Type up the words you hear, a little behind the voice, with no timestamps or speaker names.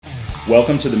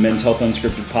Welcome to the Men's Health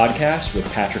Unscripted podcast with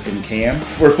Patrick and Cam.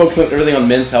 We're focused on everything on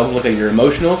men's health, look at your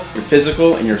emotional, your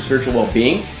physical, and your spiritual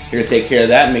well-being. You're going to take care of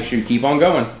that and make sure you keep on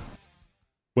going.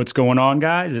 What's going on,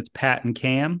 guys? It's Pat and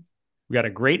Cam. We got a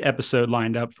great episode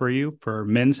lined up for you for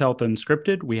Men's Health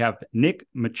Unscripted. We have Nick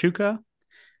Machuca,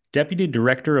 Deputy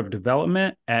Director of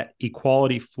Development at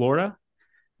Equality Florida.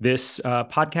 This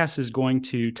podcast is going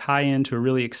to tie into a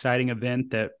really exciting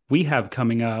event that we have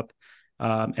coming up.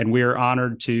 And we are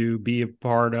honored to be a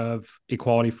part of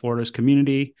Equality Florida's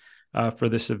community for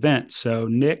this event. So,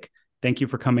 Nick, thank you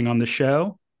for coming on the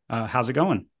show. How's it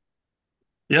going?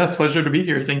 Yeah, pleasure to be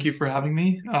here. Thank you for having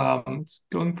me. It's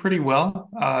going pretty well.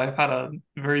 I've had a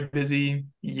very busy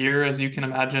year, as you can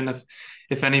imagine.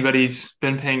 If anybody's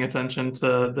been paying attention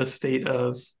to the state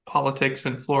of politics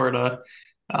in Florida,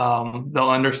 they'll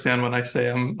understand when I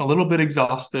say I'm a little bit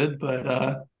exhausted,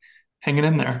 but hanging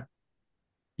in there.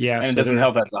 Yeah, and it doesn't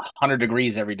help that it's 100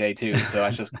 degrees every day too, so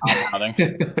that's just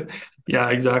compounding. Yeah,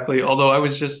 exactly. Although I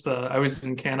was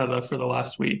in Canada for the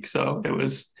last week, so it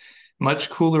was much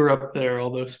cooler up there,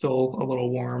 although still a little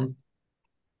warm.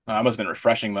 That must have been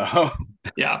refreshing though.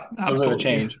 Yeah, absolutely. A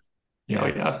change.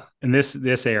 Yeah. And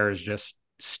this air is just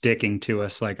sticking to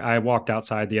us. Like, I walked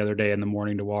outside the other day in the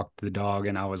morning to walk the dog,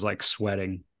 and I was like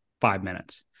sweating 5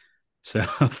 minutes. So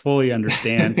fully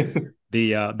understand.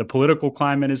 The political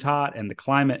climate is hot, and the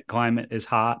climate is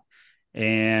hot.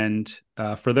 And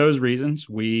for those reasons,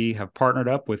 we have partnered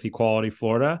up with Equality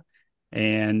Florida,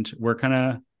 and we're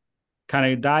kind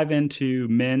of dive into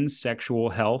men's sexual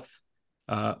health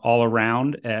all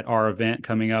around at our event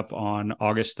coming up on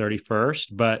August 31st.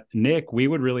 But Nick, we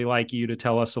would really like you to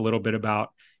tell us a little bit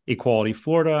about Equality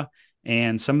Florida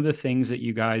and some of the things that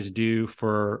you guys do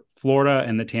for Florida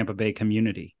and the Tampa Bay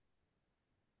community.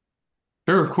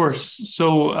 Sure, of course.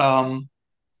 So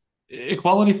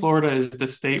Equality Florida is the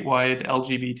statewide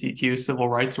LGBTQ civil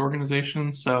rights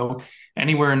organization. So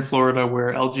anywhere in Florida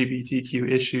where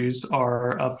LGBTQ issues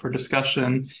are up for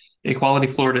discussion, Equality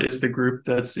Florida is the group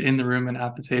that's in the room and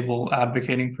at the table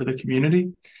advocating for the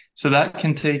community. So that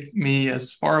can take me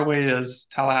as far away as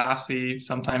Tallahassee,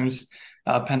 sometimes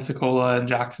Pensacola and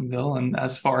Jacksonville, and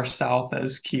as far south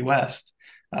as Key West.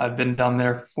 I've been down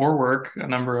there for work a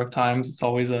number of times. It's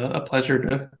always a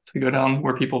pleasure to go down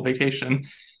where people vacation.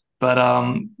 But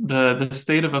the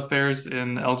state of affairs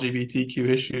in LGBTQ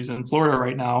issues in Florida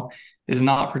right now is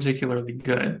not particularly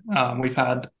good. We've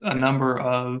had a number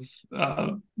of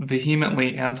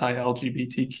vehemently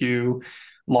anti-LGBTQ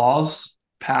laws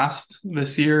passed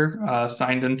this year,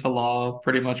 signed into law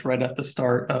pretty much right at the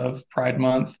start of Pride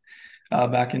Month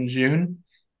back in June.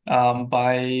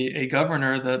 By a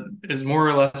governor that is more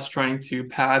or less trying to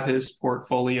pad his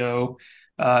portfolio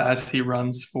as he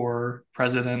runs for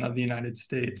president of the United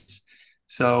States.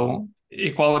 So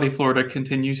Equality Florida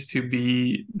continues to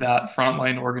be that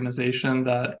frontline organization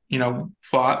that,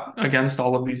 fought against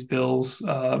all of these bills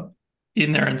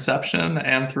in their inception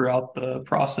and throughout the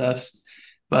process.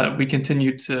 But we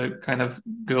continue to kind of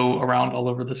go around all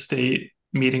over the state,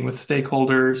 meeting with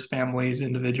stakeholders, families,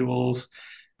 individuals,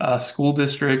 school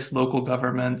districts, local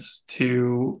governments,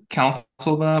 to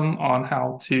counsel them on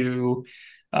how to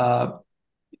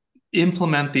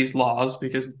implement these laws,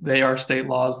 because they are state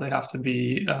laws. They have to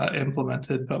be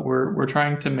implemented, but we're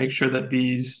trying to make sure that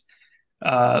these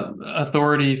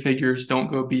authority figures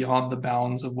don't go beyond the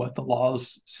bounds of what the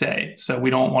laws say. So we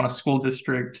don't want a school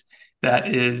district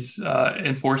that is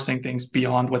enforcing things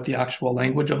beyond what the actual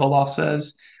language of a law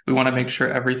says. We want to make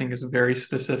sure everything is very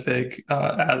specific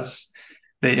as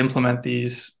they implement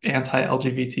these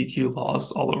anti-LGBTQ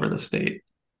laws all over the state.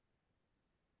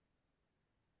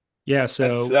 Yeah,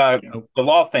 so the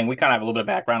law thing, we kind of have a little bit of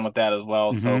background with that as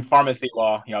well. Mm-hmm. So pharmacy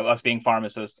law, us being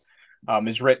pharmacists,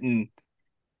 it's written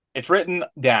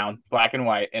down black and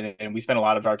white, and we spend a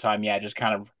lot of our time, just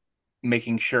kind of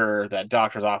making sure that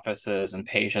doctors' offices and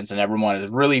patients and everyone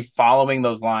is really following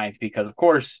those lines, because of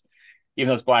course, even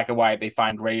though it's black and white, they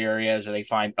find gray areas or they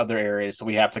find other areas. So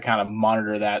we have to kind of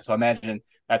monitor that. So I imagine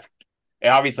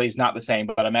obviously it's not the same,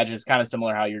 but I imagine it's kind of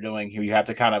similar how you're doing. You have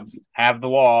to kind of have the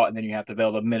law, and then you have to be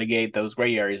able to mitigate those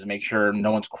gray areas and make sure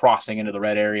no one's crossing into the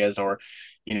red areas or,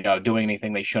 doing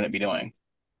anything they shouldn't be doing.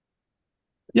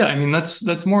 Yeah, I mean,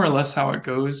 that's more or less how it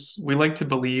goes. We like to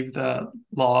believe that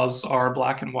laws are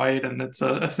black and white, and it's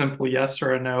a simple yes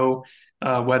or a no,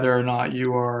 whether or not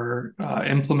you are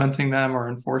implementing them or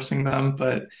enforcing them.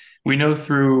 But we know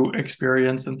through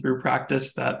experience and through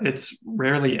practice that it's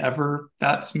rarely ever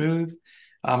that smooth.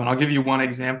 And I'll give you one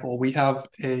example. We have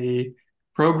a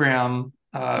program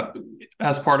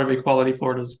as part of Equality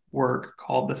Florida's work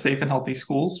called the Safe and Healthy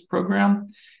Schools program.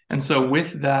 And so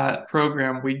with that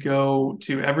program, we go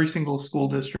to every single school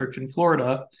district in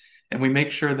Florida and we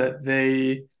make sure that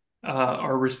they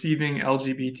are receiving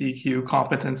LGBTQ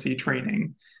competency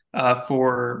training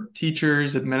for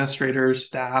teachers, administrators,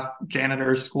 staff,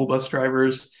 janitors, school bus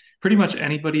drivers, pretty much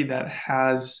anybody that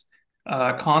has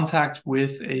contact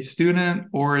with a student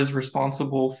or is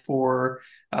responsible for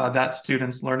that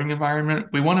student's learning environment.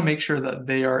 We want to make sure that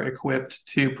they are equipped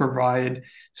to provide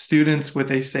students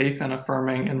with a safe and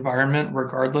affirming environment,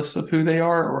 regardless of who they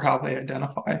are or how they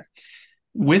identify.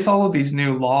 With all of these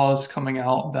new laws coming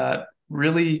out that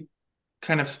really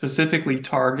kind of specifically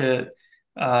target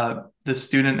the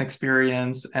student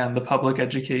experience and the public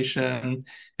education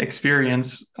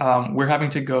experience, we're having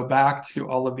to go back to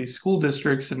all of these school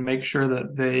districts and make sure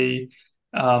that they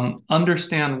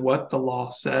understand what the law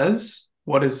says,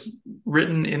 what is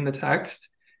written in the text,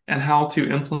 and how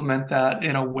to implement that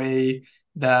in a way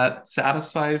that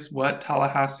satisfies what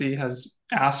Tallahassee has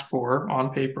asked for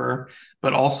on paper,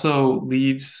 but also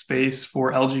leaves space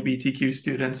for LGBTQ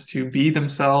students to be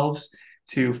themselves,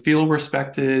 to feel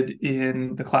respected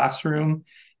in the classroom,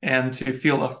 and to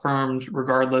feel affirmed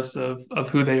regardless of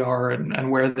who they are and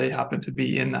where they happen to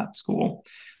be in that school.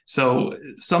 So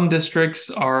some districts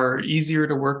are easier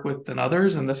to work with than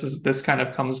others, and this kind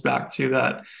of comes back to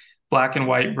that black and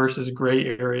white versus gray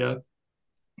area.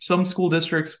 Some school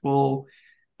districts will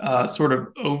sort of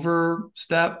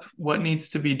overstep what needs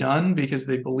to be done because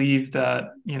they believe that,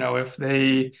 if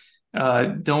they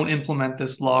don't implement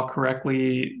this law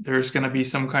correctly, there's going to be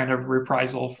some kind of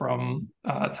reprisal from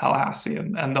Tallahassee,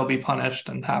 and they'll be punished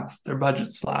and have their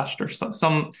budget slashed, or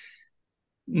some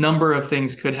number of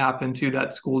things could happen to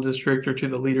that school district or to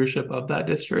the leadership of that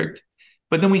district.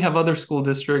 But then we have other school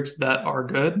districts that are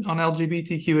good on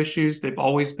LGBTQ issues. They've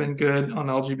always been good on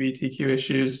LGBTQ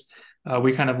issues.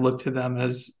 We kind of look to them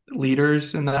as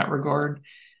leaders in that regard.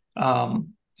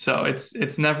 So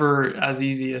it's never as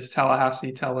easy as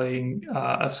Tallahassee telling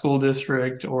a school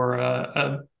district or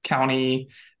a county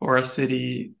or a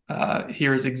city,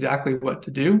 here's exactly what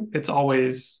to do. It's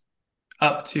always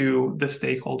up to the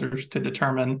stakeholders to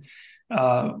determine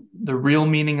the real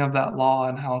meaning of that law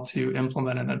and how to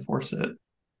implement and enforce it.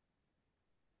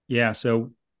 Yeah,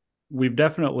 so we've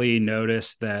definitely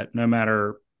noticed that no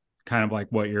matter kind of like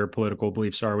what your political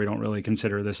beliefs are, we don't really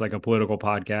consider this like a political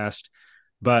podcast.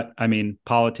 But I mean,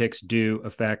 politics do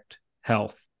affect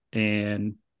health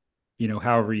and,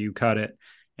 however you cut it.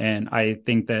 And I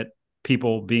think that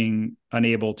people being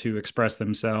unable to express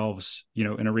themselves,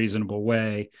 in a reasonable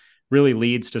way really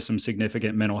leads to some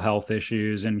significant mental health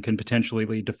issues and can potentially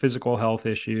lead to physical health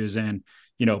issues and,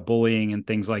 bullying and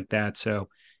things like that. So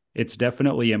it's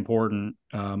definitely important,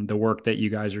 the work that you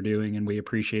guys are doing. And we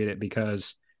appreciate it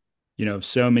because,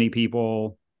 so many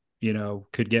people,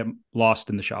 could get lost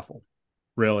in the shuffle,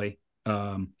 really,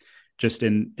 just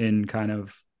in kind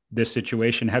of this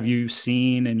situation. Have you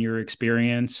seen in your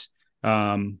experience,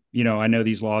 I know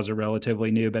these laws are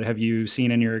relatively new, but have you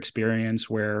seen in your experience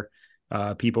where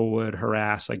people would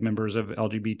harass like members of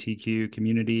LGBTQ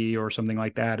community or something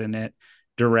like that, and it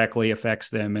directly affects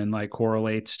them and like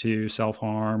correlates to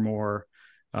self-harm or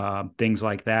things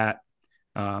like that?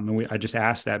 I just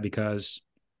asked that because,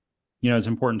 it's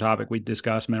an important topic. We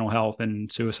discuss mental health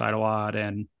and suicide a lot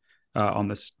and on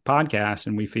this podcast,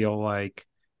 and we feel like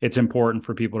it's important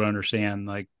for people to understand,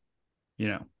 like,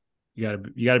 you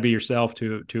gotta be yourself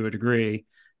to a degree.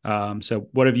 So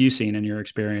what have you seen in your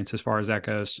experience as far as that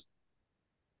goes?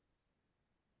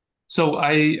 So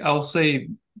I'll say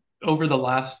over the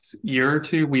last year or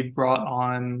two, we've brought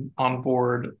on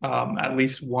board at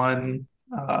least one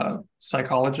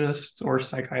psychologist or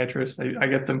psychiatrist. I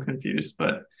get them confused,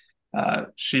 but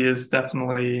she is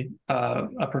definitely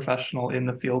a professional in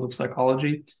the field of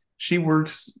psychology. She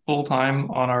works full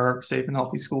time on our Safe and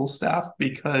Healthy Schools staff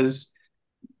because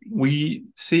we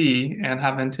see and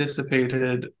have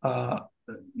anticipated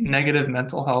negative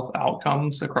mental health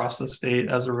outcomes across the state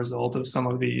as a result of some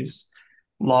of these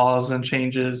laws and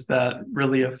changes that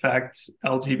really affect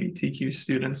LGBTQ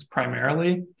students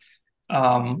primarily.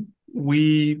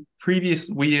 We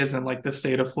as in like the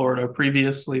state of Florida,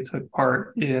 previously took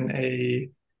part in a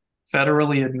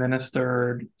federally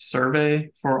administered survey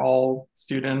for all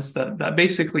students that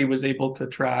basically was able to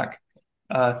track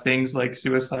things like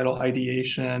suicidal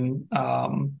ideation,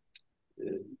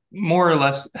 more or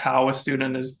less how a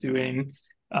student is doing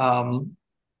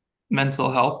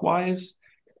mental health wise.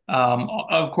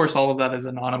 Of course, all of that is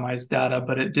anonymized data,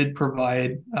 but it did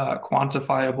provide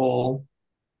quantifiable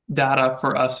data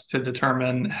for us to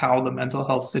determine how the mental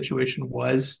health situation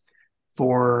was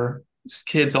for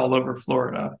kids all over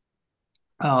Florida.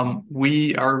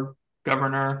 We are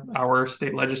governor, our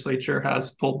state legislature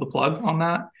has pulled the plug on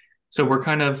that. So we're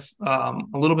kind of a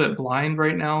little bit blind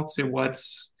right now to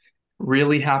what's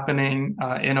really happening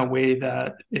in a way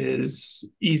that is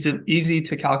easy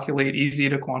to calculate, easy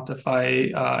to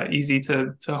quantify, easy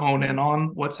to hone in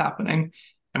on what's happening.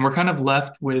 And we're kind of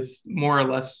left with more or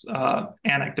less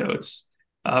anecdotes,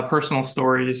 personal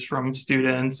stories from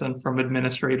students and from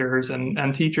administrators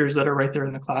and teachers that are right there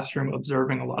in the classroom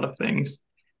observing a lot of things.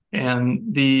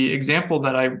 And the example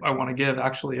that I want to give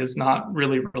actually is not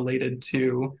really related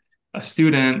to a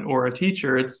student or a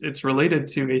teacher. It's related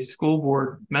to a school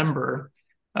board member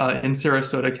in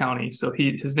Sarasota County. So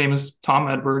his name is Tom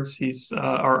Edwards. He's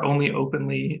our only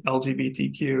openly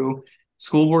LGBTQ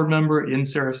school board member in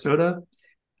Sarasota.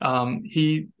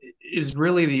 He is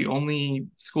really the only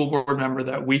school board member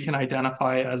that we can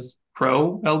identify as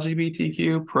pro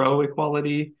LGBTQ, pro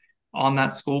equality on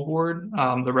that school board.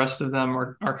 The rest of them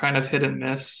are kind of hit and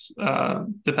miss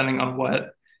depending on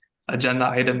what agenda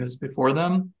item is before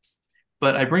them.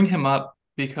 But I bring him up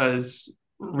because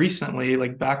recently,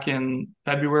 like back in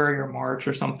February or March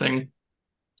or something,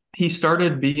 he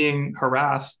started being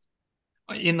harassed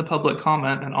in the public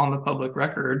comment and on the public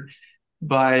record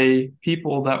by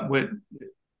people that would,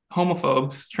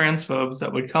 homophobes, transphobes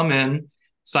that would come in,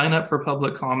 sign up for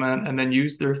public comment, and then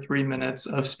use their 3 minutes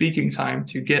of speaking time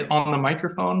to get on the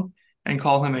microphone and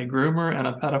call him a groomer and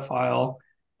a pedophile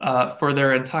for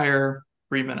their entire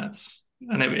 3 minutes.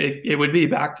 And it would be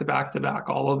back to back to back,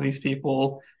 all of these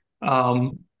people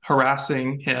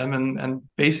harassing him and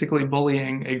basically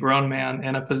bullying a grown man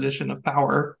in a position of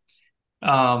power.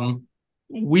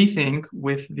 We think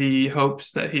with the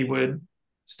hopes that he would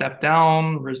step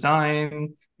down,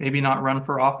 resign, maybe not run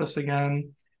for office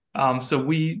again. So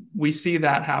we see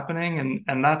that happening,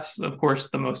 and that's of course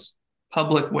the most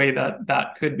public way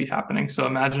that could be happening. So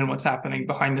imagine what's happening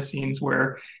behind the scenes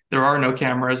where there are no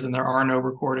cameras and there are no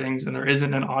recordings and there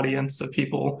isn't an audience of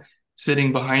people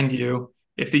sitting behind you.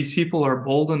 If these people are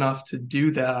bold enough to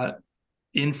do that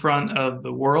in front of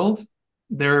the world,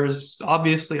 there's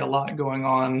obviously a lot going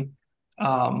on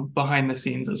behind the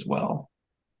scenes as well.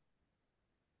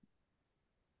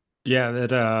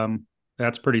 Yeah,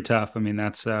 that's pretty tough. I mean,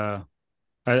 that's I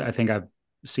think I've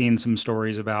seen some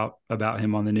stories about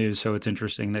him on the news, so it's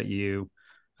interesting that you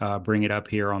bring it up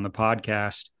here on the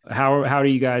podcast. How do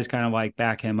you guys kind of like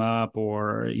back him up,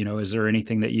 or is there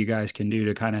anything that you guys can do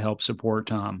to kind of help support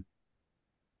Tom?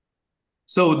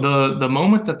 So the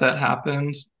moment that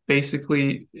happened,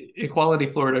 basically Equality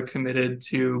Florida committed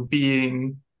to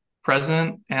being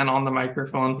present and on the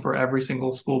microphone for every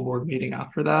single school board meeting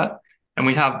after that. And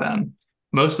we have been.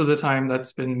 Most of the time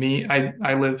that's been me.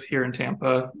 I live here in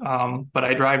Tampa, but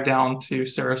I drive down to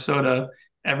Sarasota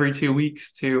every 2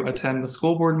 weeks to attend the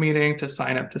school board meeting, to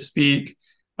sign up to speak,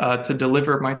 to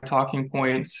deliver my talking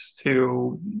points,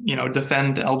 to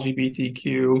defend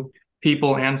LGBTQ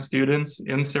people and students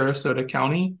in Sarasota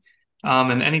County.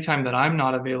 And anytime that I'm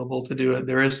not available to do it,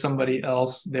 there is somebody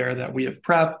else there that we have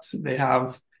prepped. They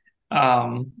have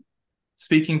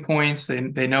speaking points.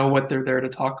 They know what they're there to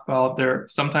talk about.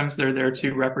 Sometimes they're there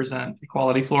to represent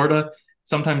Equality Florida.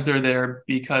 Sometimes they're there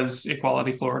because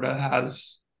Equality Florida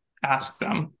has asked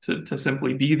them to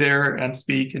simply be there and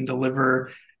speak and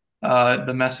deliver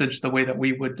the message the way that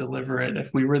we would deliver it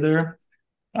if we were there.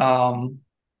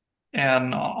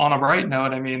 And on a bright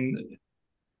note, I mean,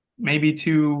 maybe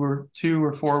 2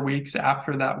 or 4 weeks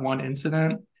after that one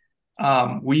incident,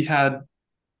 we had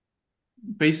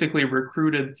basically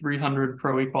recruited 300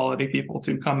 pro-equality people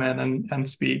to come in and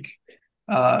speak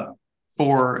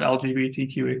for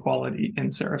LGBTQ equality in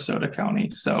Sarasota County.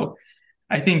 So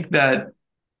I think that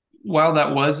while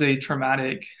that was a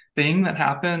traumatic thing that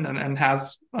happened and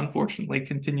has unfortunately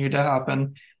continued to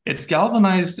happen, it's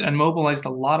galvanized and mobilized a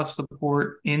lot of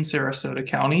support in Sarasota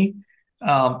County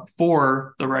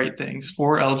for the right things,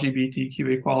 for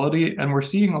LGBTQ equality. And we're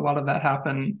seeing a lot of that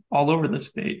happen all over the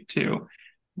state too.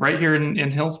 Right here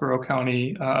in Hillsborough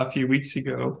County a few weeks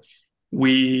ago,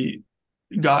 we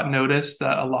got notice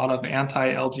that a lot of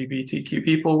anti-LGBTQ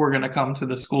people were going to come to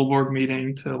the school board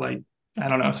meeting to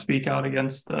speak out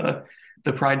against the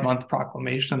Pride Month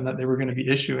proclamation that they were going to be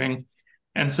issuing.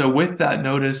 And so with that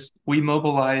notice, we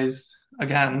mobilized,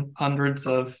 again, hundreds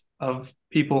of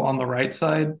people on the right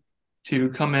side to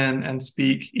come in and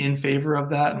speak in favor of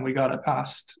that, and we got it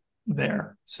passed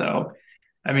there. So,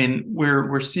 I mean,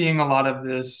 we're seeing a lot of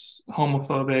this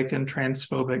homophobic and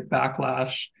transphobic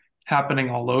backlash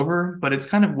happening all over, but it's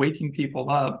kind of waking people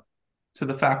up to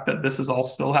the fact that this is all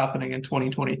still happening in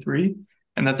 2023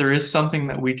 and that there is something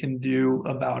that we can do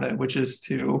about it, which is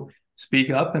to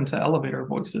speak up and to elevate our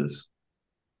voices.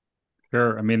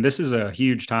 Sure. I mean, this is a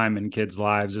huge time in kids'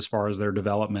 lives as far as their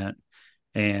development.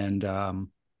 And,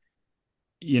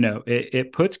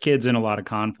 it puts kids in a lot of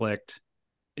conflict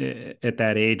at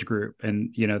that age group.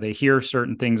 And, they hear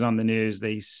certain things on the news,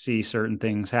 they see certain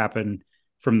things happen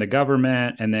from the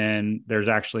government. And then there's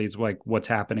actually, it's like what's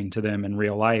happening to them in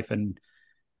real life. And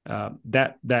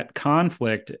that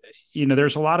conflict,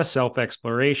 there's a lot of self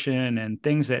exploration and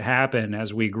things that happen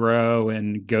as we grow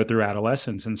and go through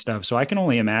adolescence and stuff. So I can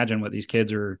only imagine what these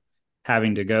kids are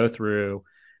having to go through,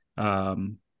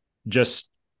 just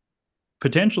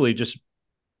potentially just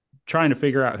trying to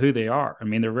figure out who they are. I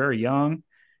mean, they're very young,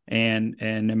 and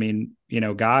I mean,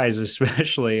 guys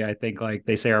especially. I think like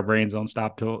they say our brains don't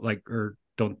stop till like or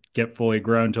don't get fully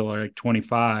grown till like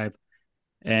 25,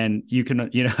 and you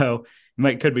can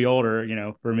could be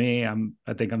older. For me,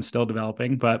 I think I'm still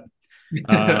developing, but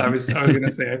I was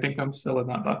gonna say I think I'm still in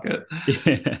that bucket.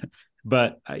 yeah.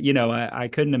 But I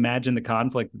couldn't imagine the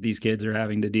conflict that these kids are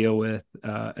having to deal with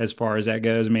as far as that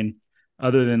goes. I mean,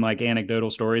 other than like anecdotal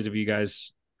stories, have you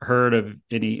guys heard of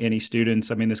any students?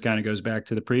 I mean, this kind of goes back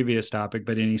to the previous topic,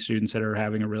 but any students that are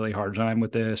having a really hard time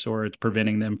with this, or it's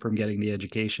preventing them from getting the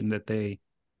education that they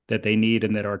need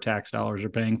and that our tax dollars are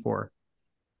paying for?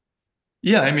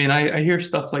 Yeah, I mean, I hear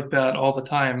stuff like that all the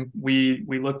time. We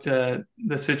looked at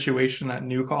the situation at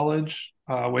New College,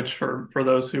 which for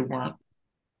those who weren't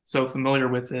so familiar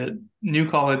with it, New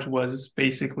College was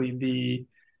basically the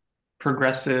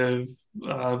progressive,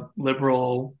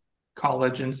 liberal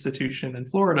college institution in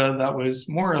Florida that was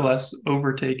more or less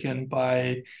overtaken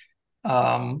by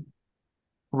um,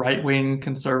 right-wing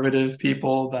conservative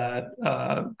people that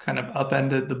kind of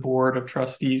upended the board of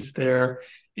trustees there,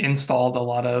 installed a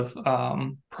lot of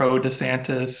pro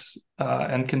DeSantis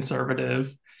and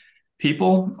conservative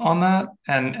people on that,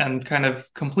 and kind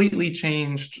of completely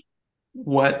changed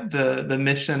what the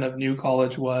mission of New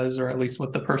College was, or at least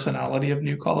what the personality of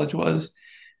New College was.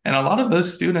 And a lot of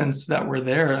those students that were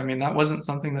there, I mean, that wasn't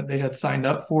something that they had signed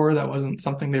up for. That wasn't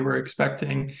something they were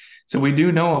expecting. So we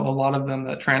do know of a lot of them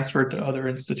that transferred to other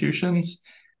institutions.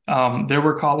 There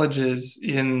were colleges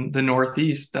in the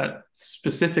Northeast that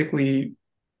specifically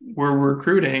were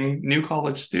recruiting New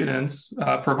College students,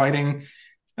 providing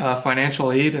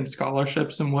financial aid and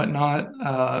scholarships and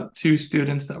whatnot to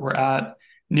students that were at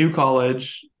New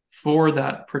College for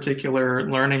that particular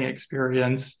learning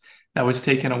experience that was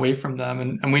taken away from them.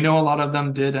 And we know a lot of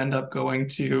them did end up going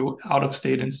to out of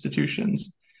state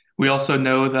institutions. We also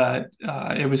know that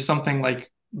it was something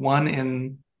like 1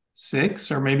 in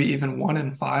 6 or maybe even 1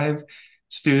 in 5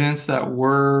 students that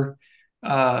were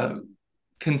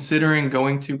considering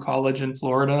going to college in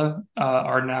Florida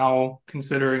are now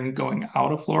considering going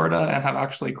out of Florida and have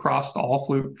actually crossed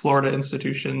all Florida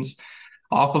institutions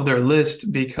off of their list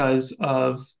because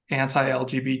of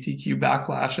anti-LGBTQ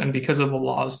backlash and because of the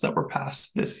laws that were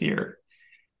passed this year.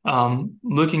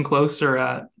 Looking closer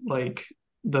at like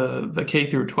the K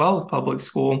through 12 public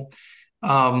school,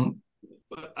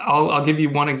 I'll give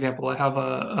you one example. I have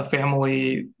a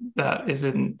family that is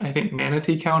in, I think,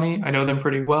 Manatee County. I know them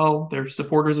pretty well. They're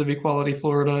supporters of Equality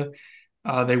Florida.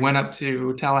 They went up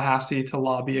to Tallahassee to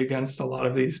lobby against a lot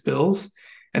of these bills,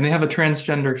 and they have a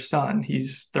transgender son.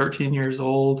 He's 13 years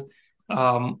old.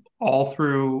 All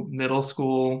through middle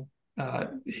school,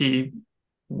 he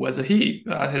was a he.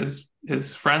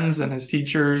 His friends and his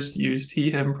teachers used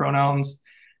he, him pronouns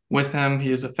with him.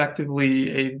 He is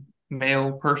effectively a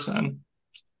male person,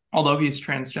 although he's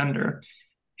transgender.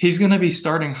 He's going to be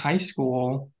starting high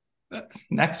school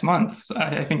next month.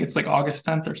 I think it's like August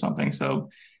 10th or something. So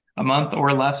a month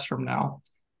or less from now.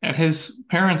 And his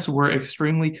parents were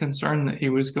extremely concerned that he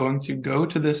was going to go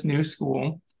to this new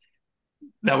school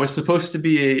that was supposed to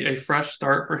be a fresh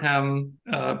start for him,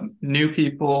 new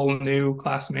people, new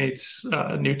classmates,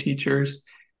 new teachers.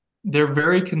 They're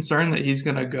very concerned that he's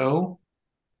going to go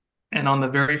and on the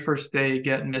very first day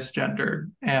get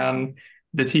misgendered. And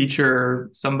the teacher,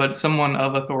 someone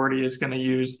of authority is going to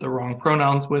use the wrong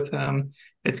pronouns with him.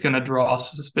 It's going to draw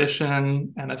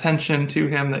suspicion and attention to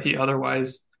him that he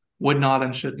otherwise would not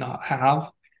and should not have.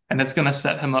 And it's going to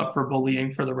set him up for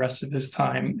bullying for the rest of his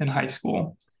time in high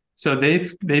school. So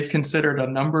they've considered a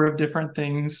number of different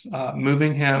things,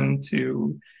 moving him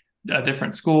to a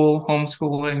different school,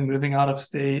 homeschooling, moving out of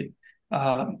state,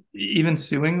 even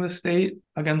suing the state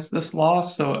against this law.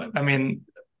 So, I mean,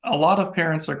 a lot of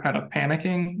parents are kind of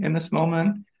panicking in this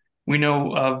moment. We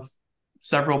know of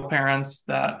several parents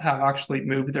that have actually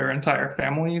moved their entire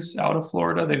families out of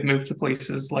Florida. They've moved to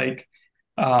places like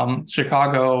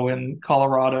Chicago and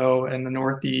Colorado and the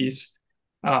Northeast.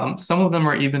 Some of them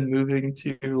are even moving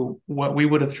to what we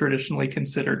would have traditionally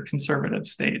considered conservative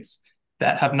states.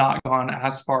 that have not gone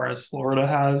as far as Florida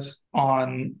has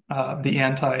on the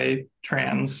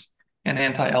anti-trans and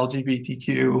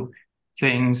anti-LGBTQ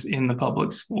things in the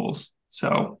public schools.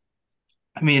 So,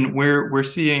 I mean, we're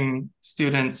seeing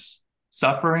students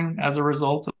suffering as a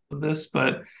result of this,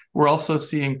 but we're also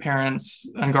seeing parents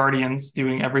and guardians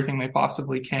doing everything they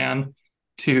possibly can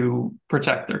to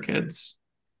protect their kids.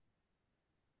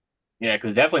 Yeah,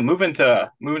 because definitely moving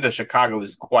to Chicago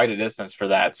is quite a distance for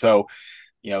that. So,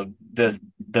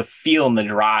 the feel and the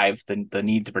drive, the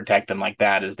need to protect them like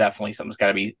that is definitely something that's got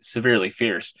to be severely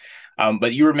fierce.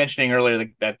 But you were mentioning earlier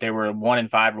that there were 1 in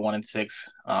 5 or 1 in 6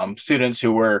 students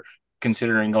who were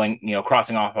considering going,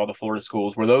 crossing off all the Florida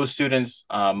schools. Were those students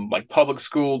like public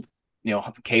school,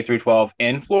 K through 12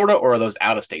 in Florida, or are those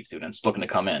out of state students looking to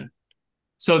come in?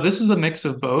 So this is a mix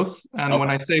of both. And when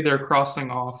Okay, I say they're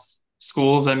crossing off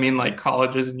schools, I mean like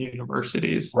colleges and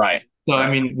universities. right, So, I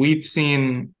right.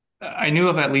 mean, I knew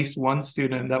of at least one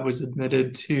student that was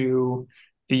admitted to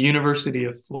the University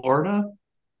of Florida,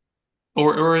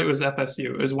 or it was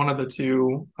FSU. It was one of the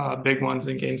two big ones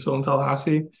in Gainesville and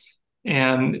Tallahassee.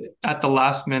 And at the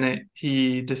last minute,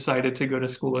 he decided to go to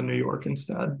school in New York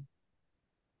instead.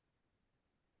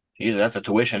 Jeez, that's a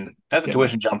tuition. That's a Yeah.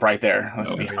 tuition jump right there. Let's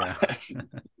So, be Oh yeah. honest.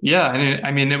 yeah, and I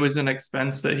mean, it was an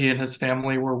expense that he and his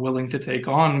family were willing to take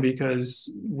on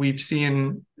because we've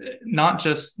seen not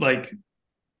just like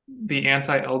the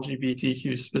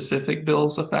anti-LGBTQ specific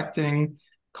bills affecting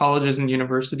colleges and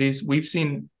universities, we've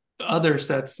seen other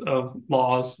sets of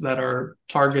laws that are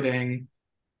targeting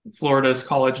Florida's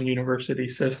college and university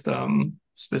system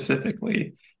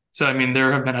specifically. So, I mean,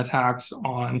 there have been attacks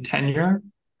on tenure.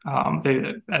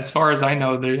 As far as I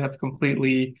know, they have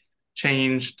completely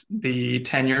changed the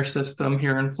tenure system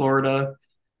here in Florida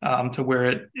to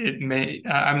where it may.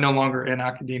 I'm no longer in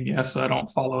academia, so I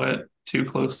don't follow it too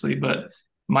closely, but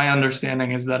my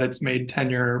understanding is that it's made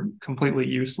tenure completely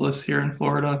useless here in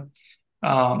Florida.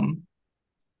 Um,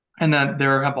 and that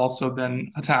there have also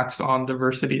been attacks on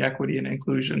diversity, equity, and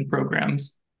inclusion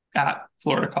programs at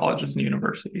Florida colleges and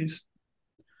universities.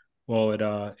 Well,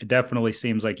 it definitely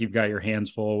seems like you've got your hands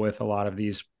full with a lot of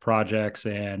these projects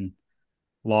and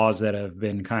laws that have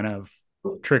been kind of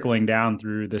trickling down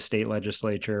through the state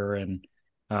legislature. And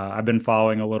I've been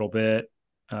following a little bit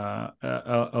about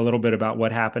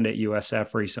what happened at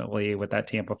USF recently with that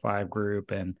Tampa 5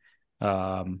 group. And,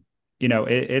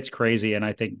 it's crazy. And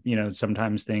I think,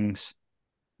 sometimes things,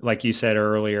 like you said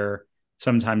earlier,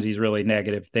 sometimes these really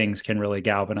negative things can really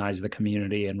galvanize the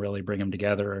community and really bring them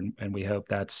together. And we hope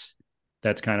that's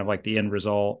kind of like the end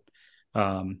result.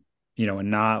 And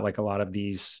not like a lot of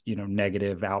these,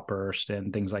 negative outbursts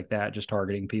and things like that, just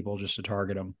targeting people just to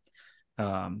target them.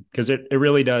 Because it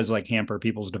really does like hamper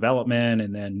people's development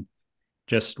and then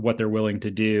just what they're willing to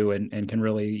do and can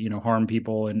really, harm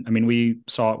people. And I mean, we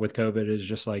saw it with COVID as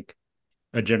just like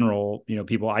a general,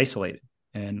 people isolated,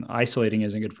 and isolating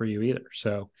isn't good for you either.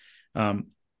 So, um,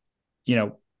 you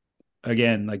know,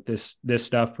 again, like this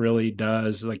stuff really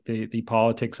does, like the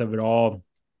politics of it all,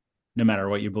 no matter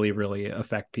what you believe, really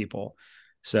affect people.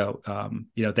 So,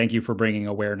 thank you for bringing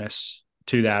awareness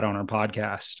to that on our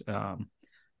podcast.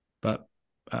 But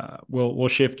we'll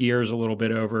shift gears a little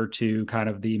bit over to kind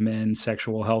of the men's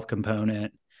sexual health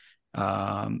component,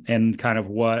 and kind of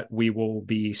what we will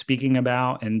be speaking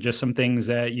about, and just some things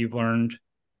that you've learned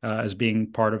as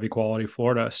being part of Equality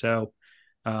Florida. So,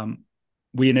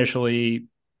 we initially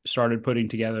started putting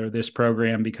together this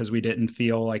program because we didn't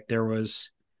feel like there was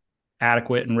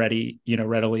adequate and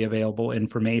readily available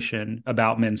information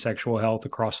about men's sexual health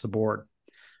across the board.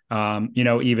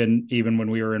 Even when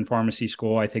we were in pharmacy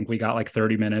school, I think we got like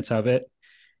 30 minutes of it,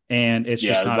 and it's Yeah,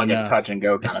 just it's not like a enough. touch and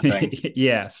go kind of thing.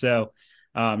 Yeah. So,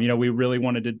 we really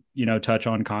wanted to, touch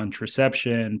on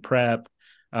contraception, PrEP,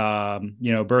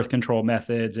 birth control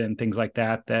methods and things like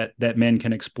that men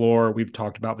can explore. We've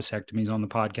talked about vasectomies on the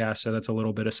podcast, so that's a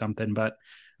little bit of something, but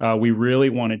we really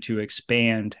wanted to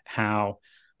expand how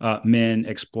men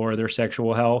explore their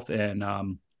sexual health. And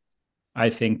I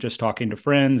think just talking to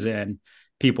friends and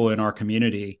people in our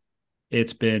community,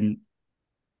 it's been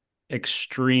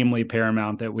extremely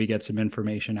paramount that we get some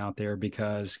information out there,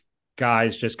 because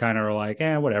guys just kind of are like,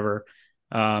 whatever.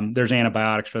 There's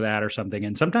antibiotics for that or something.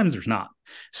 And sometimes there's not.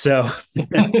 So,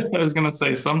 I was going to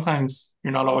say, sometimes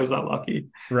you're not always that lucky.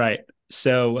 right.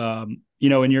 So,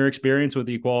 in your experience with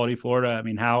Equality Florida, I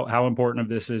mean, how important of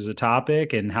this is a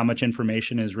topic, and how much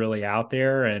information is really out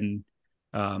there? And,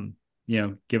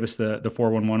 give us the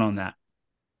 411 on that.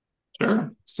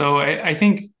 Sure. So I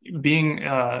think being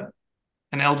an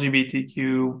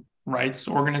LGBTQ rights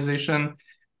organization,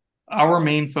 our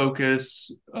main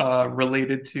focus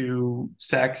related to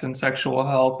sex and sexual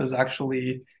health is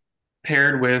actually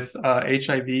paired with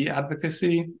HIV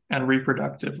advocacy and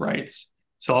reproductive rights.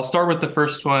 So I'll start with the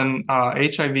first one,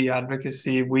 HIV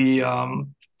advocacy. We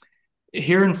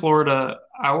here in Florida,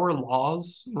 our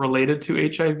laws related to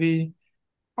HIV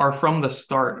are from the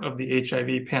start of the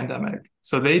HIV pandemic.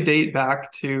 So they date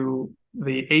back to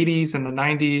the 80s and the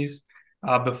 90s,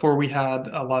 before we had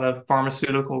a lot of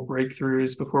pharmaceutical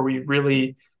breakthroughs, before we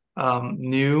really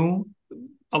knew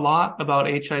a lot about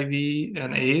HIV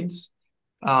and AIDS.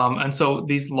 And so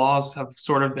these laws have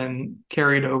sort of been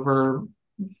carried over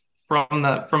from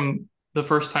the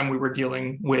first time we were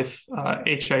dealing with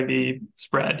HIV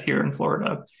spread here in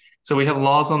Florida. So we have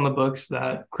laws on the books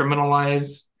that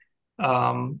criminalize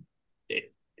um,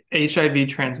 HIV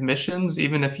transmissions,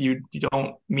 even if you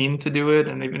don't mean to do it,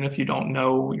 and even if you don't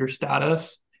know your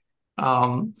status.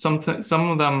 Some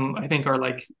of them I think are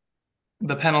like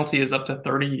the penalty is up to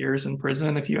 30 years in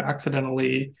prison if you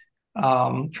accidentally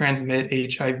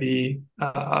transmit HIV,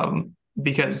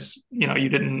 because you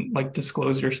didn't like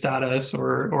disclose your status,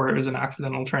 or it was an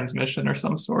accidental transmission or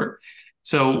some sort.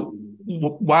 So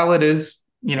while it is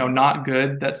not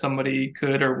good that somebody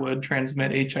could or would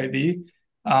transmit HIV,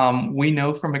 we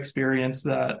know from experience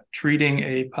that treating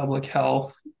a public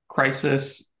health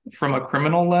crisis from a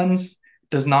criminal lens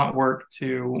does not work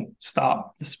to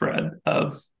stop the spread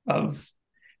of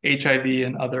HIV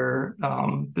and other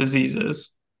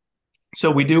diseases. So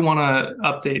we do want to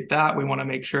update that. We want to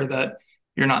make sure that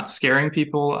you're not scaring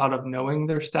people out of knowing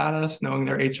their status, knowing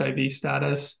their HIV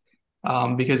status,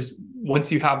 because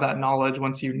once you have that knowledge,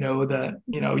 once you know that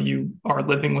you are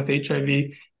living with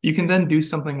HIV, you can then do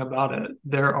something about it.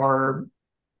 There are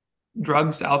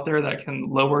drugs out there that can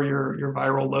lower your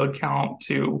viral load count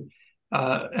to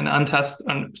an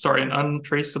untraceable,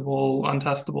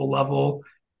 untestable level.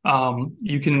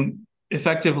 You can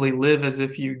effectively live as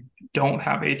if you don't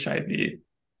have HIV.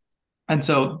 And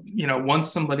so,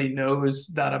 once somebody knows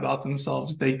that about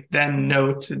themselves, they then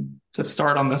know to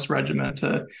start on this regimen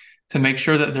to make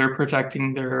sure that they're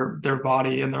protecting their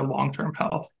body and their long-term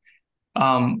health.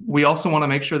 We also want to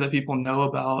make sure that people know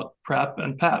about PrEP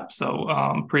and PEP,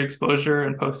 so pre-exposure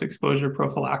and post-exposure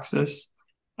prophylaxis,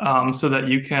 so that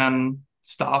you can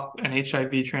stop an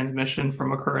HIV transmission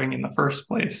from occurring in the first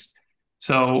place.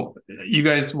 So you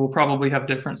guys will probably have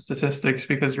different statistics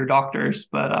because you're doctors,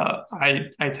 but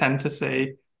I tend to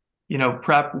say,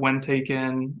 PrEP when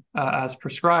taken as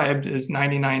prescribed is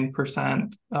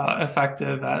 99%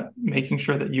 effective at making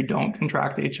sure that you don't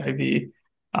contract HIV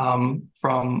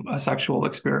from a sexual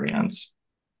experience.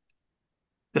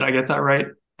 Did I get that right,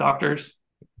 doctors?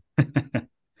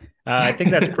 I think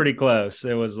that's pretty close.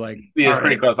 It was like, It's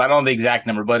pretty close. I don't know the exact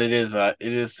number, but it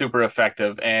is super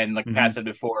effective. And like Pat Mhm. said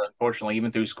before, unfortunately,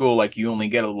 even through school, like you only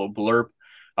get a little blurb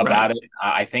about Right. it.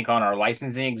 I think on our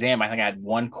licensing exam, I think I had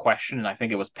one question, and I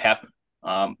think it was PEP.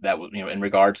 That was in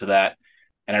regards to that.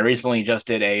 And I recently just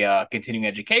did a continuing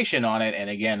education on it,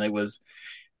 and again, it was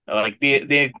like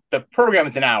the program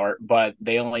it's an hour, but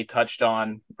they only touched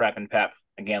on PrEP and PEP.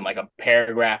 Again, like a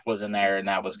paragraph was in there, and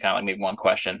that was kind of like maybe one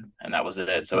question, and that was it.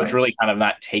 So it's Right. really kind of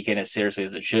not taken as seriously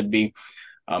as it should be,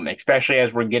 especially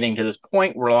as we're getting to this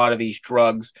point where a lot of these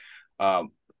drugs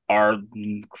are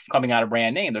coming out of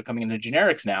brand name. They're coming into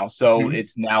generics now, so Mhm.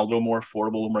 it's now a little more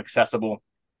affordable, a little more accessible.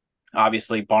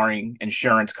 Obviously, barring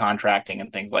insurance contracting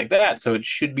and things like that. So it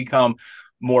should become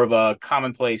more of a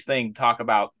commonplace thing to talk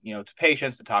about, to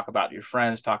patients, to talk about your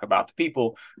friends, talk about the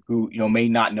people who, may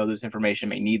not know this information,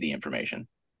 may need the information.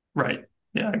 Right.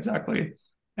 Yeah, exactly.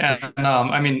 For And sure.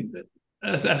 I mean,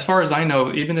 as far as I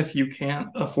know, even if you can't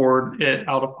afford it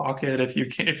out of pocket,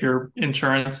 if your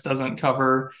insurance doesn't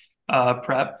cover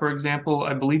PrEP, for example,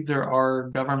 I believe there are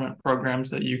government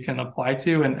programs that you can apply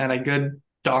to, and a good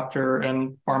doctor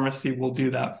and pharmacy will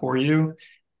do that for you,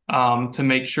 to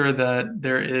make sure that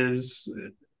there is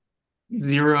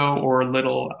zero or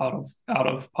little out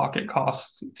of pocket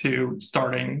costs to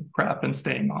starting PrEP and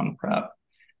staying on PrEP.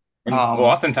 And well, Um,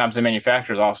 oftentimes the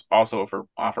manufacturers also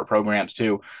offer programs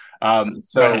too.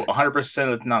 So right.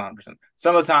 100% of, not 100%,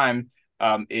 some of the time,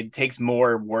 it takes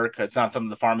more work. It's not something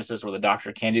the pharmacist or the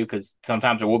doctor can do, because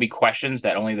sometimes there will be questions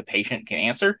that only the patient can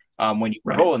answer when you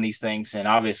Right. enroll in these things. And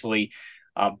obviously,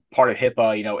 part of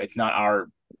HIPAA,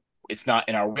 it's not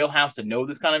in our wheelhouse to know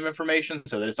this kind of information.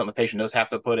 So that is something the patient does have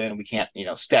to put in. We can't,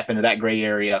 step into that gray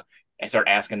area and start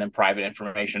asking them private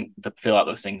information to fill out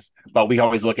those things. But we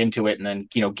always look into it and then,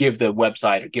 give the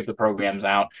website or give the programs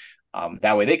out.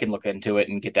 That way they can look into it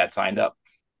and get that signed up.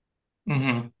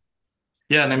 Hmm.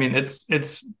 Yeah, and I mean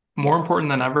it's more important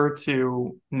than ever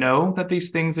to know that these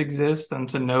things exist and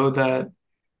to know that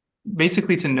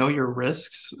basically to know your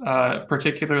risks,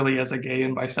 particularly as a gay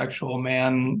and bisexual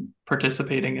man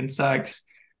participating in sex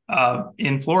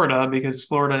in Florida, because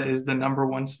Florida is the number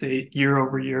one state year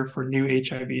over year for new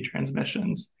HIV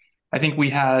transmissions. I think we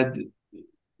had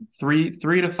three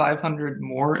to 500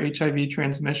 more HIV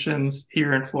transmissions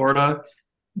here in Florida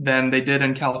than they did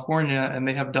in California, and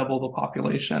they have double the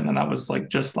population, and that was like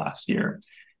just last year.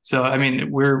 So I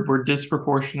mean, we're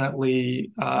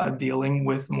disproportionately dealing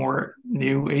with more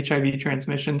new HIV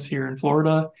transmissions here in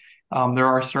Florida. There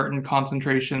are certain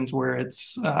concentrations where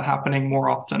it's happening more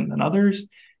often than others,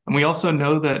 and we also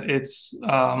know that it's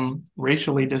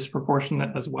racially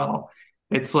disproportionate as well.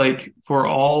 It's like for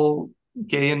all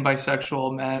gay and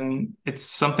bisexual men, it's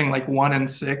something like 1 in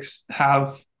 6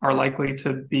 are likely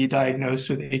to be diagnosed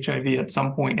with HIV at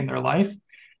some point in their life.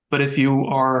 But if you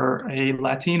are a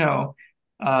Latino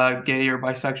gay or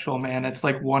bisexual man, it's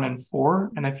like 1 in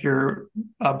 4. And if you're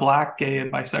a Black gay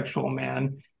and bisexual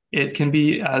man, it can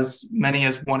be as many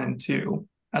as 1 in 2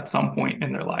 at some point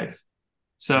in their life.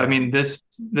 So I mean,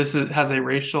 has a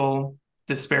racial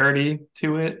disparity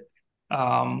to it.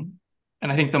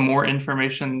 And I think the more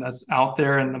information that's out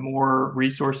there and the more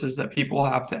resources that people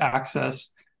have to access,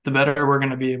 the better we're going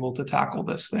to be able to tackle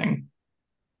this thing.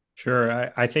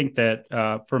 Sure. I think that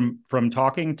from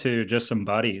talking to just some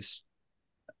buddies,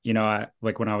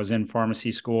 like when I was in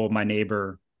pharmacy school, my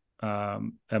neighbor at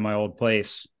my old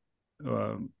place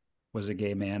was a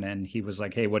gay man, and he was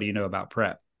like, "Hey, what do you know about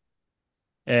PrEP?"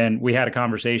 And we had a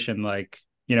conversation, like,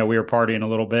 we were partying a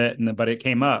little bit, but it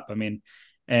came up. I mean,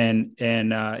 and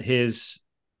his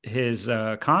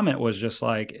comment was just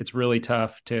like, it's really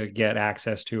tough to get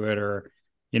access to it, or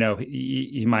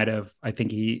he might have, I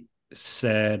think he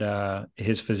said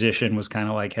his physician was kind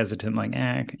of like hesitant, like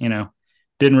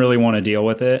didn't really want to deal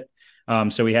with it,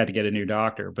 so we had to get a new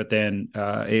doctor. But then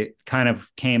it kind of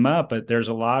came up, but there's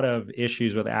a lot of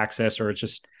issues with access, or it's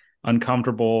just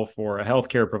uncomfortable for a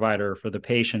healthcare provider, for the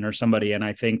patient or somebody. And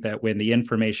I think that when the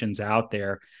information's out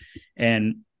there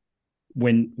and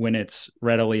when it's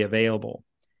readily available,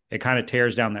 it kind of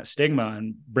tears down that stigma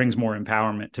and brings more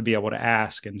empowerment to be able to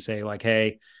ask and say, like,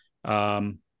 hey,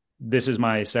 this is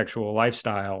my sexual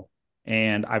lifestyle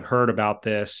and I've heard about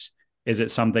this. Is it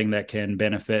something that can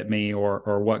benefit me,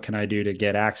 or what can I do to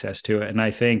get access to it? And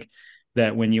I think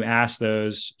that when you ask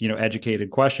those, educated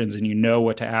questions, and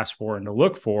what to ask for and to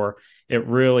look for, it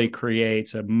really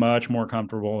creates a much more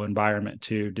comfortable environment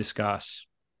to discuss,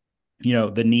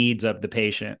 the needs of the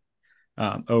patient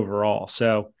overall.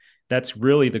 So that's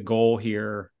really the goal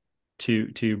here,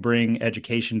 to bring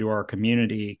education to our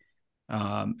community.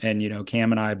 And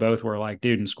Cam and I both were like,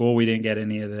 dude, in school we didn't get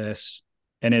any of this.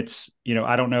 And it's,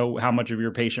 I don't know how much of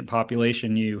your patient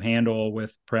population you handle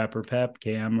with PrEP or PEP,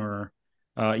 Cam, or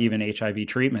even HIV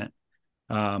treatment.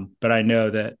 But I know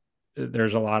that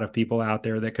there's a lot of people out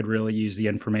there that could really use the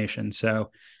information. So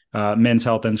Men's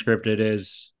Health Unscripted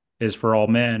is for all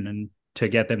men, and to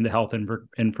get them the health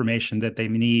information that they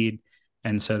need.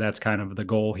 And so that's kind of the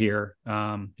goal here,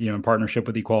 in partnership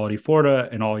with Equality Florida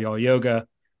and All Y'all Yoga.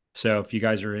 So if you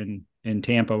guys are in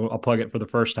Tampa, I'll plug it for the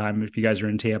first time. If you guys are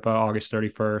in Tampa, August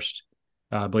 31st,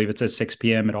 I believe it's at 6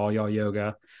 p.m. at All Y'all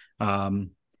Yoga.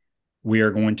 We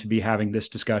are going to be having this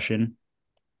discussion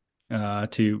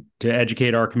to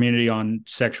educate our community on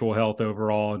sexual health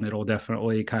overall, and it'll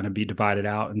definitely kind of be divided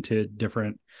out into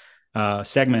different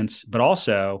segments, but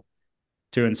also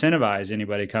to incentivize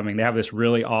anybody coming. They have this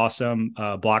really awesome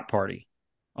block party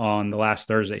on the last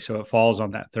Thursday, so it falls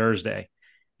on that Thursday.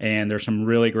 And there's some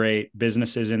really great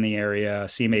businesses in the area.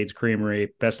 Seamaid's Creamery,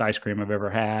 best ice cream I've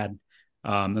ever had.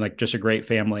 Like just a great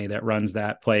family that runs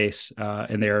that place.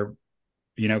 And they're,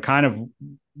 kind of,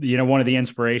 one of the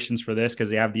inspirations for this,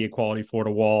 because they have the Equality Florida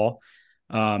wall.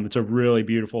 It's a really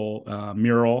beautiful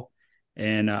mural.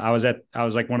 And I was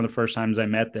like, one of the first times I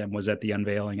met them was at the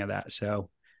unveiling of that. So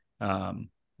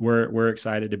we're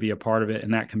excited to be a part of it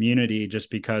in that community, just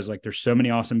because like there's so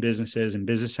many awesome businesses and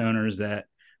business owners that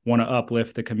want to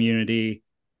uplift the community,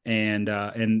 and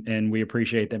we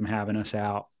appreciate them having us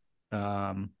out,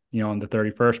 on the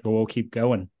 31st, but we'll keep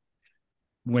going.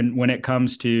 When it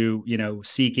comes to,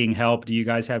 seeking help, do you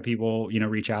guys have people,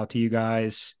 reach out to you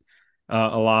guys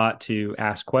a lot to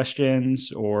ask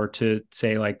questions, or to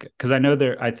say, like, cause I know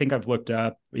I think I've looked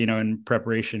up, in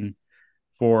preparation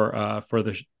for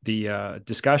the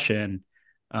discussion,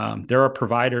 there are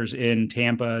providers in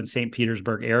Tampa and St.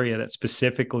 Petersburg area that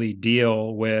specifically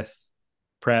deal with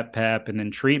PrEP, PEP, and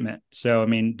then treatment. So, I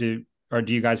mean, do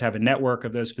you guys have a network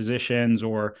of those physicians,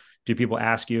 or do people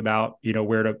ask you about,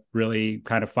 where to really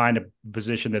kind of find a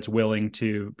physician that's willing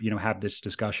to, have this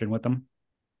discussion with them?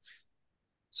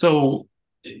 So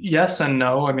Yes and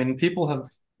no. I mean, people have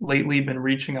lately been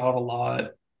reaching out a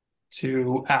lot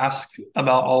to ask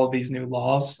about all of these new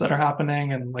laws that are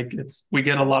happening, and like we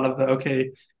get a lot of the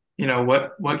okay,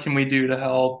 what can we do to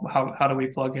help? How do we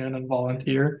plug in and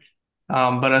volunteer?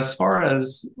 But as far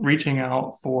as reaching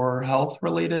out for health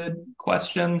related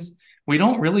questions, we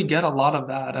don't really get a lot of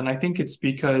that. And I think it's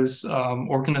because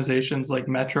organizations like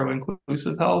Metro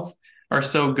Inclusive Health are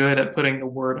so good at putting the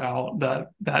word out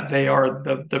that they are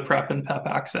the PrEP and PEP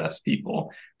access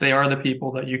people. They are the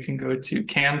people that you can go to.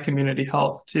 Can Community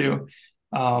Health too.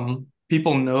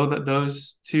 People know that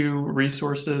those two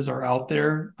resources are out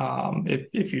there.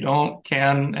 If you don't,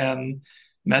 Can and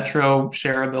Metro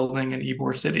share a building in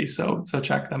Ybor City, so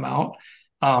check them out.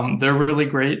 They're really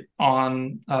great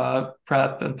on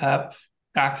PrEP and PEP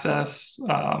access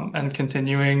and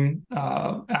continuing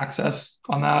access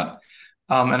on that.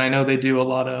 And I know they do a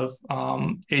lot of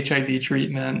HIV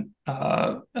treatment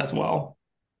as well.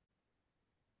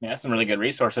 Yeah, that's some really good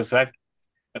resources.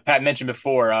 Pat mentioned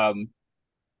before,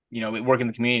 we work in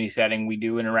the community setting. We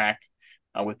do interact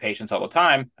with patients all the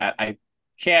time. I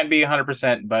can't be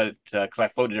 100%, but because I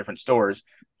float to different stores,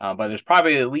 but there's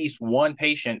probably at least one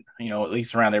patient, at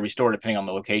least around every store, depending on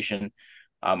the location.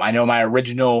 I know my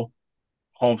original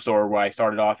home store where I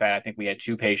started off at, I think we had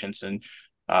two patients, and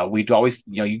we'd always,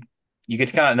 you get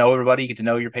to kind of know everybody, you get to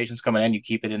know your patients coming in, you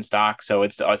keep it in stock. So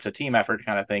it's a team effort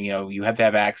kind of thing. You have to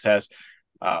have access.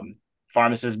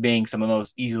 Pharmacists being some of the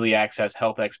most easily accessed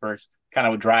health experts kind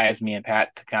of what drives me and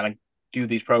Pat to kind of do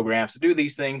these programs, to do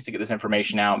these things, to get this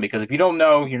information out. Because if you don't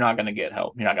know, you're not going to get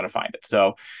help. You're not going to find it.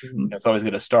 So it's always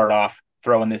good to start off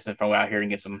throwing this info out here and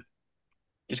get some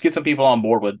people on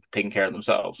board with taking care of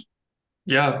themselves.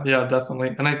 Yeah, yeah,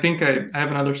 definitely. And I think I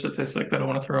have another statistic that I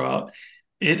want to throw out.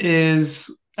 It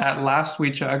is, at last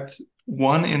we checked,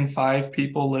 1 in 5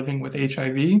 people living with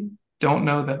HIV don't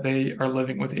know that they are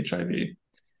living with HIV.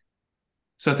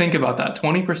 So think about that.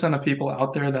 20% of people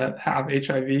out there that have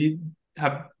HIV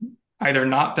have either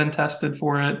not been tested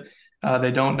for it,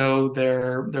 they don't know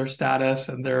their status,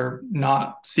 and they're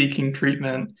not seeking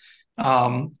treatment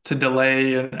to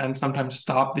delay and sometimes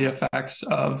stop the effects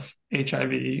of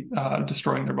HIV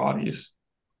destroying their bodies.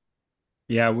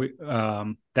 Yeah,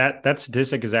 that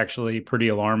statistic is actually pretty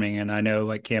alarming, and I know,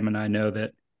 like Cam and I know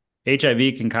that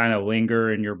HIV can kind of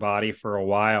linger in your body for a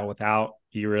while without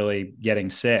you really getting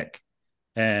sick.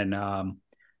 And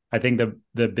I think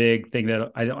the big thing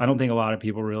that I don't think a lot of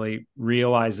people really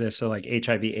realize this. So like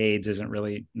HIV/AIDS isn't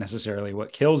really necessarily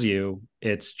what kills you.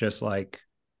 It's just like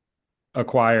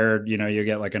acquired, you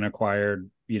get like an acquired,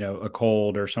 a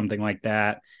cold or something like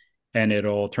that, and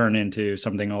it'll turn into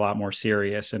something a lot more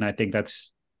serious. And I think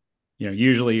that's,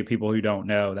 usually people who don't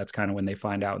know, that's kind of when they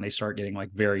find out and they start getting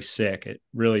like very sick. It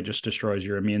really just destroys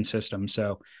your immune system.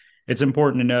 So it's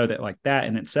important to know that like that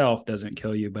in itself doesn't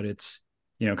kill you, but it's,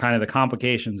 kind of the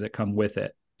complications that come with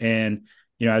it. And,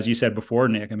 as you said before,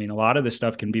 Nick, I mean, a lot of this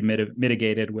stuff can be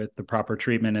mitigated with the proper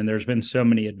treatment. And there's been so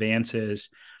many advances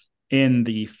in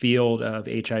the field of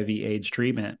HIV/AIDS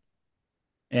treatment,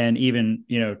 and even,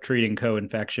 treating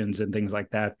co-infections and things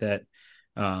like that, that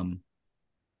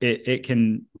it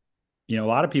can, a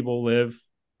lot of people live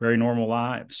very normal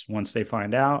lives. Once they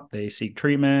find out, they seek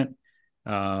treatment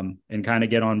and kind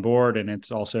of get on board. And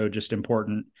it's also just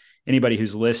important, anybody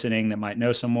who's listening that might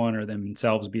know someone or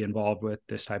themselves be involved with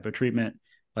this type of treatment,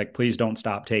 like, please don't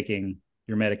stop taking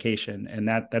your medication. And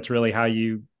that's really how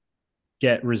you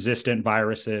get resistant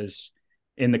viruses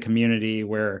in the community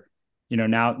where,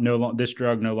 now this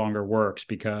drug no longer works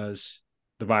because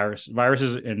the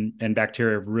viruses and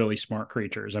bacteria are really smart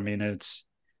creatures. I mean, it's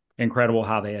incredible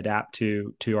how they adapt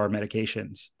to our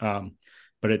medications.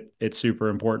 But it's super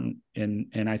important.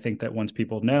 And I think that once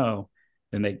people know,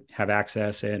 then they have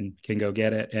access and can go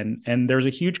get it. And there's a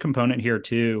huge component here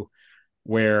too,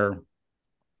 where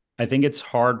I think it's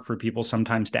hard for people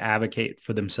sometimes to advocate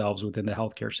for themselves within the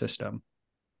healthcare system,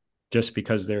 just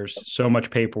because there's so much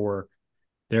paperwork.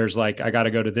 There's like, I got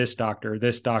to go to this doctor,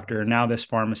 and now this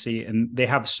pharmacy, and they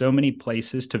have so many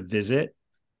places to visit.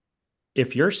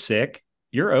 If you're sick,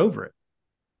 you're over it.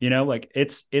 Like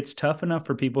it's tough enough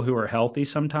for people who are healthy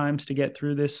sometimes to get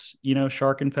through this,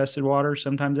 shark infested water,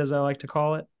 sometimes, as I like to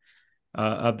call it,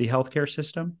 of the healthcare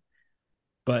system.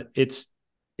 But it's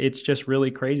just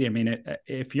really crazy. I mean,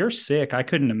 if you're sick, I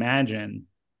couldn't imagine,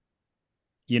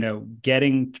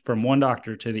 getting from one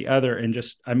doctor to the other, and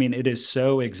just, I mean, it is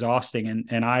so exhausting.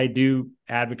 And I do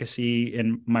advocacy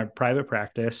in my private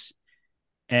practice.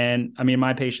 And I mean,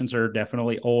 my patients are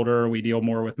definitely older. We deal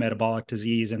more with metabolic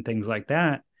disease and things like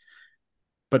that,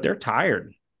 but they're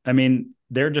tired. I mean,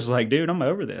 they're just like, dude, I'm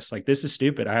over this. Like, this is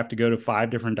stupid. I have to go to 5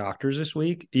 different doctors this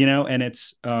week, you know, and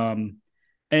it's, and,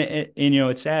 you know,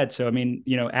 it's sad. So, I mean,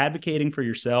 you know, advocating for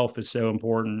yourself is so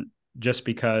important, just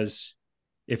because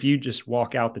if you just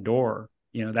walk out the door,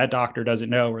 you know, that doctor doesn't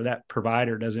know, or that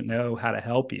provider doesn't know how to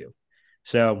help you.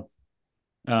 So,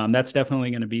 that's definitely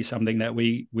going to be something that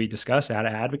we discuss, how to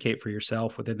advocate for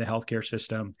yourself within the healthcare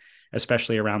system,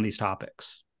 especially around these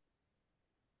topics.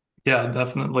 Yeah,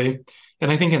 definitely.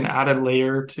 And I think an added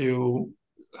layer to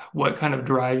what kind of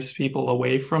drives people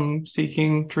away from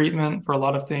seeking treatment for a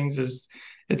lot of things is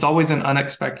it's always an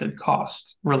unexpected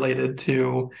cost related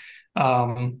to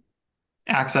um,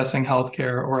 accessing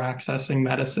healthcare or accessing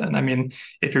medicine. I mean,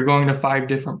 if you're going to 5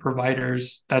 different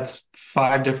providers, that's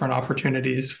 5 different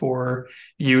opportunities for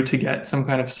you to get some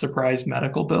kind of surprise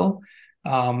medical bill.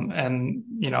 And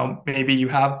you know, maybe you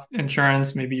have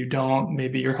insurance, maybe you don't,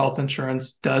 maybe your health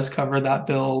insurance does cover that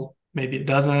bill, maybe it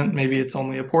doesn't, maybe it's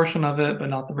only a portion of it, but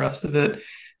not the rest of it.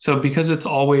 So because it's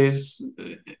always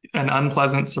an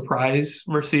unpleasant surprise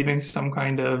receiving some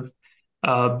kind of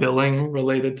billing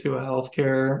related to a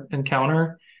healthcare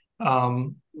encounter,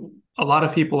 um, a lot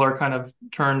of people are kind of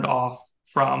turned off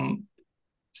from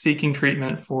seeking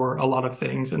treatment for a lot of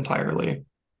things entirely.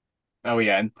 Oh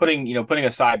yeah, and putting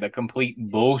aside the complete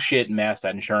bullshit mess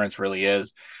that insurance really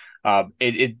is,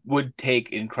 it would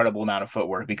take incredible amount of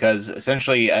footwork because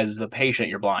essentially, as the patient,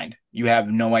 you're blind. You have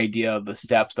no idea the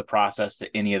steps, the process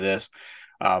to any of this,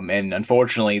 and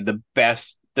unfortunately, the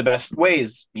best way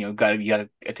is you got to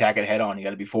attack it head on. You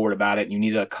got to be forward about it. You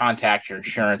need to contact your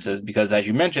insurances because, as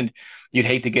you mentioned, you'd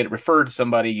hate to get referred to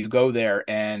somebody. You go there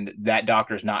and that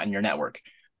doctor's not in your network,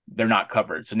 they're not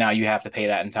covered. So now you have to pay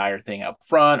that entire thing up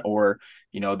front, or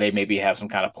they maybe have some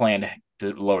kind of plan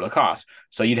to lower the cost.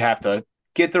 So you'd have to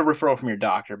get the referral from your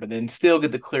doctor, but then still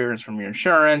get the clearance from your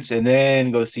insurance, and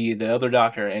then go see the other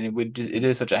doctor. And it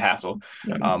is such a hassle.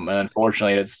 Yeah. And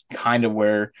unfortunately, it's kind of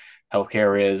where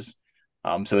healthcare is.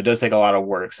 So it does take a lot of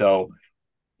work. So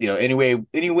anyway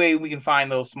we can find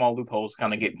those small loopholes,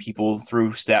 kind of get people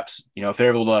through steps. If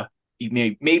they're able to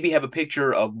maybe have a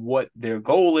picture of what their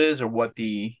goal is or what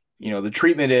the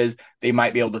treatment is, they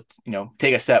might be able to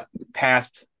take a step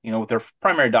past with their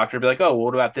primary doctor, be like, oh, well,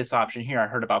 what about this option here? I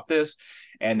heard about this,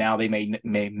 and now they may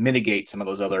mitigate some of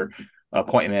those other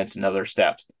appointments and other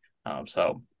steps.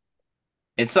 So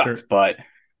it sucks, Sure. but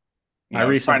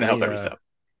I trying to help recently, every step.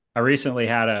 I recently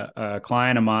had a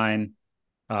client of mine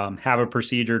have a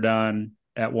procedure done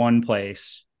at one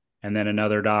place, and then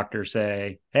another doctor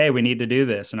say, "Hey, we need to do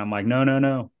this," and I'm like, "No, no,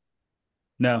 no,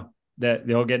 no. That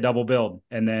they'll get double billed,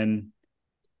 and then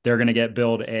they're going to get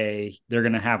billed they're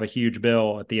going to have a huge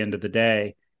bill at the end of the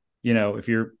day. You know, if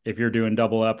you're doing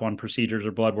double up on procedures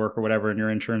or blood work or whatever, and your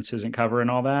insurance isn't covering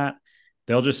all that,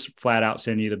 they'll just flat out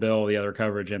send you the bill, the other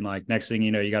coverage, and like next thing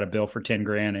you know, you got a bill for 10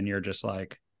 grand, and you're just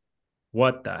like,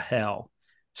 what the hell?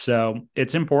 So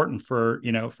it's important for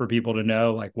people to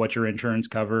know like what your insurance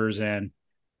covers, and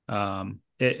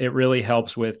it really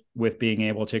helps with being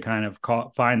able to kind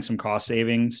of find some cost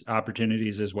savings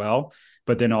opportunities as well,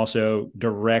 but then also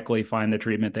directly find the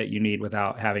treatment that you need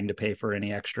without having to pay for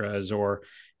any extras or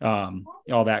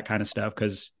all that kind of stuff.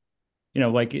 Because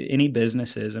like any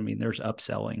businesses, I mean, there's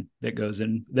upselling that goes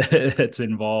in that's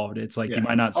involved. It's like you Yeah.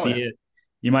 might not Oh see yeah. it.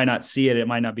 You might not see it. It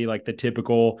might not be like the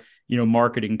typical,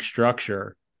 marketing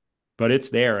structure, but it's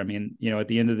there. I mean, at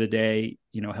the end of the day,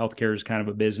 healthcare is kind of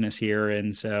a business here.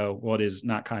 And so, well, it is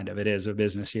not kind of, it is a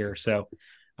business here. So,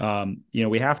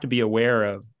 we have to be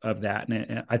aware of that.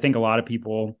 And I think a lot of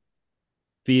people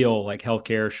feel like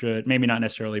healthcare should maybe not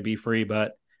necessarily be free,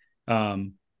 but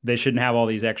they shouldn't have all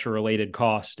these extra related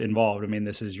costs involved. I mean,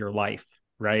 this is your life,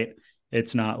 right?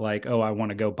 It's not like, oh, I want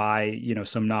to go buy,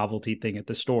 some novelty thing at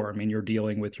the store. I mean, you're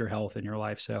dealing with your health and your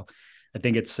life. So I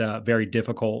think it's very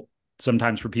difficult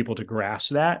sometimes for people to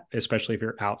grasp that, especially if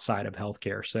you're outside of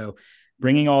healthcare. So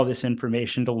bringing all this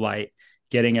information to light,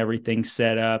 getting everything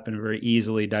set up in a very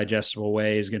easily digestible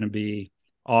way is going to be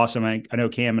awesome. I know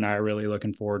Cam and I are really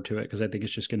looking forward to it because I think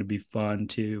it's just going to be fun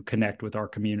to connect with our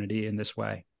community in this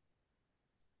way.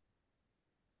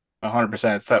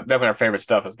 100%. It's definitely our favorite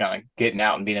stuff is kind of getting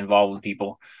out and being involved with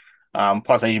people.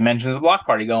 Plus, as you mentioned, there's a block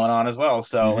party going on as well.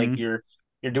 So like Mm-hmm.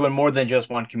 you're doing more than just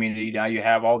one community. Now you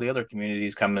have all the other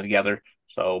communities coming together.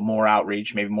 So more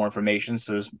outreach, maybe more information.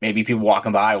 So maybe people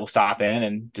walking by will stop in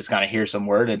and just kind of hear some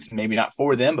word. It's maybe not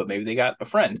for them, but maybe they got a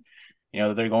friend,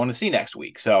 that they're going to see next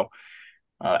week. So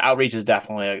outreach is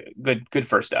definitely a good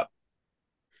first step.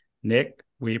 Nick,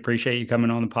 we appreciate you coming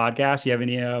on the podcast. You have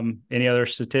any other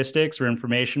statistics or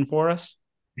information for us?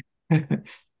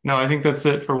 No, I think that's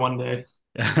it for one day.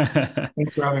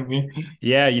 Thanks for having me.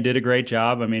 Yeah, you did a great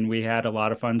job. I mean, we had a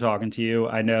lot of fun talking to you.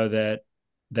 I know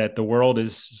that the world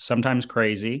is sometimes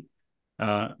crazy,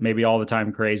 maybe all the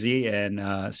time crazy,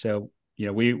 and so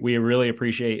we really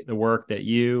appreciate the work that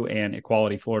you and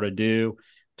Equality Florida do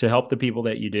to help the people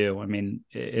that you do. I mean,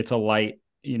 it's a light,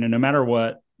 no matter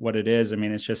what it is. I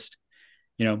mean, it's just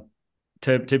you know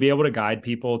to be able to guide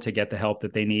people to get the help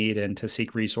that they need and to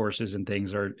seek resources and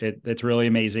things it's really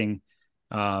amazing.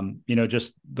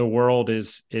 Just the world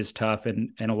is tough,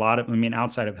 and a lot of, I mean,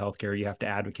 outside of healthcare, you have to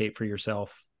advocate for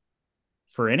yourself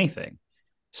for anything.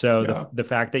 So Yeah. the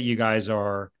fact that you guys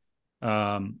are,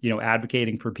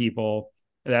 advocating for people,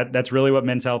 that's really what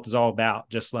Men's Health is all about.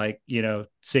 Just like,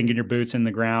 sinking your boots in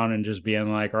the ground and just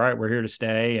being like, all right, we're here to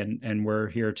stay, and we're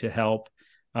here to help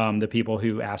the people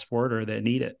who ask for it or that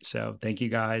need it. So thank you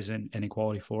guys, and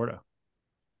Equality Florida.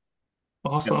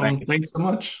 Yeah, thank Awesome. you. Thanks so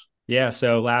much. Yeah.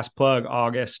 So last plug,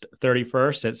 August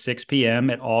 31st at 6 p.m.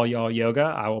 at All Y'all Yoga.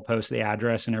 I will post the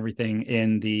address and everything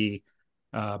in the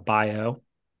bio.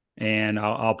 And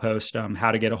I'll post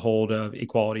how to get a hold of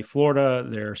Equality Florida,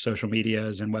 their social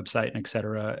medias and website, and et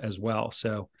cetera, as well.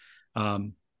 So,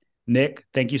 Nick,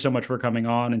 thank you so much for coming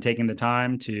on and taking the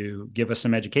time to give us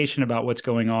some education about what's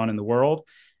going on in the world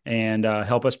and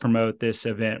help us promote this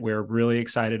event. We're really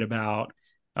excited about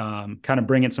kind of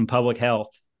bringing some public health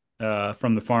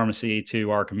from the pharmacy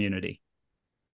to our community.